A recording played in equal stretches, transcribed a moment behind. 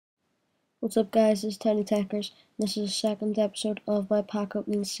What's up guys, this is Tiny Techers. This is the second episode of my pack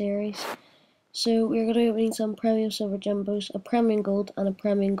opening series. So we're going to be opening some Premium Silver Jumbos, a Premium Gold and a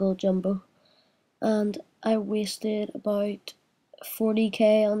Premium Gold Jumbo. And I wasted about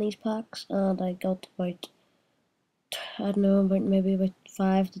 40k on these packs and I got about, I don't know, maybe about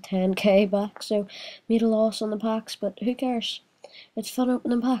 5 to 10k back. So made a loss on the packs, but who cares? It's fun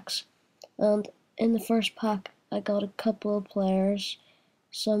opening packs. And in the first pack I got a couple of players.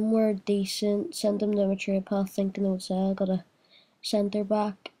 Some were decent, sent them to my trade path thinking they would sell. Got a centre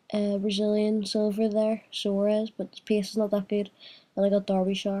back, Brazilian silver there, Suarez, but his pace is not that good. And I got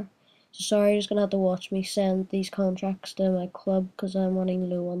Derbyshire. So sorry, you're just going to have to watch me send these contracts to my club because I'm running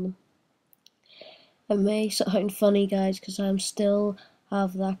low on them. It may sound funny guys because I'm still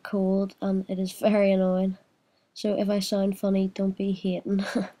have that cold and it is very annoying. So if I sound funny, don't be hating.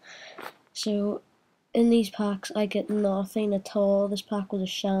 So in these packs I get nothing at all. This pack was a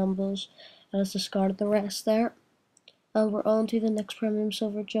shambles and it's discarded the rest there. And we're on to the next Premium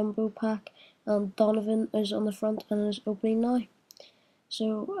Silver Jumbo pack, and Donovan is on the front and is opening now.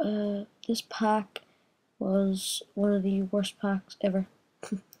 So this pack was one of the worst packs ever.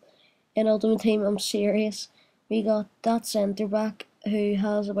 In Ultimate Team, I'm serious. We got that centre back who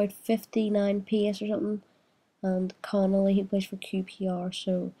has about 59 PS or something, and Connolly, who plays for QPR,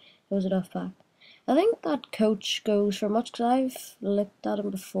 so it was a tough pack. I think that coach goes for much because I've looked at him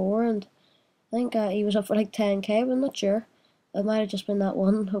before and I think he was up for like 10k, but I'm not sure. It might have just been that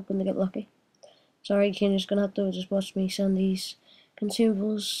one, hoping to get lucky. Sorry, Kane, you're just gonna have to just watch me send these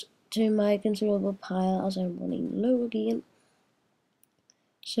consumables to my consumable pile as I'm running low again.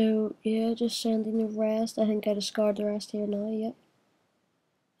 So yeah, just sending the rest. I think I discard the rest here now, yep.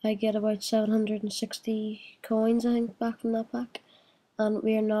 I get about 760 coins, I think, back from that pack. And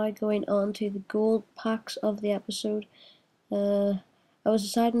we are now going on to the gold packs of the episode. I was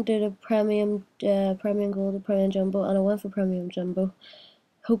deciding to do the premium gold, the premium jumbo, and I went for premium jumbo,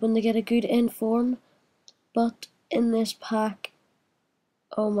 hoping to get a good inform. But in this pack,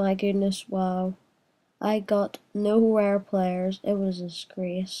 oh my goodness, wow, I got no rare players. It was a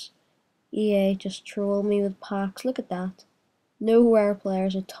disgrace. EA just trolled me with packs. Look at that, no rare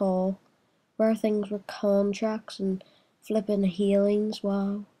players at all. Rare things were contracts and flipping healings.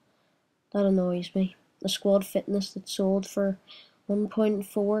 Wow, that annoys me. The squad fitness that sold for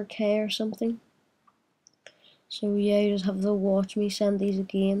 1.4k or something. So yeah, you just have to watch me send these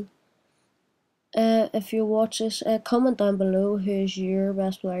again. If you watch this, comment down below who's your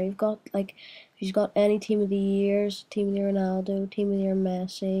best player you've got. Like, if you've got any team of the years, team of the year Ronaldo, team of the year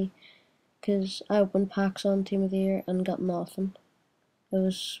Messi. Because I opened packs on team of the year and got nothing. It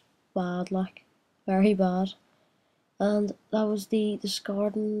was bad, like, very bad. And that was the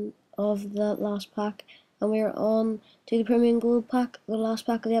discarding of that last pack. And we are on to the Premium Gold pack, the last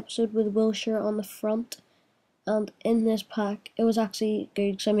pack of the episode with Wilshire on the front. And in this pack, it was actually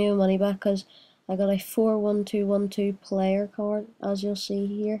good because I made my money back because I got a 4-1-2-1-2 player card, as you'll see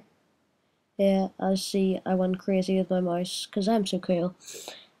here. Yeah, as see, I went crazy with my mouse because I'm so cool.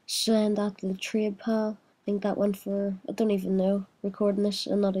 Send that to the trade pal. I think that went for, I don't even know, recording this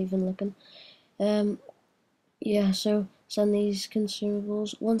and not even looking. Yeah, so send these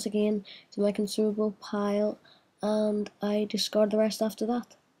consumables once again to my consumable pile and I discard the rest after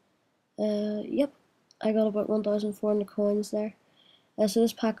that. Yep, I got about 1,400 coins there. So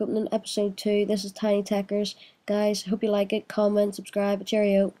this pack opening episode 2, this is Tiny Techers. Guys, hope you like it, comment, subscribe,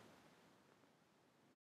 cheerio.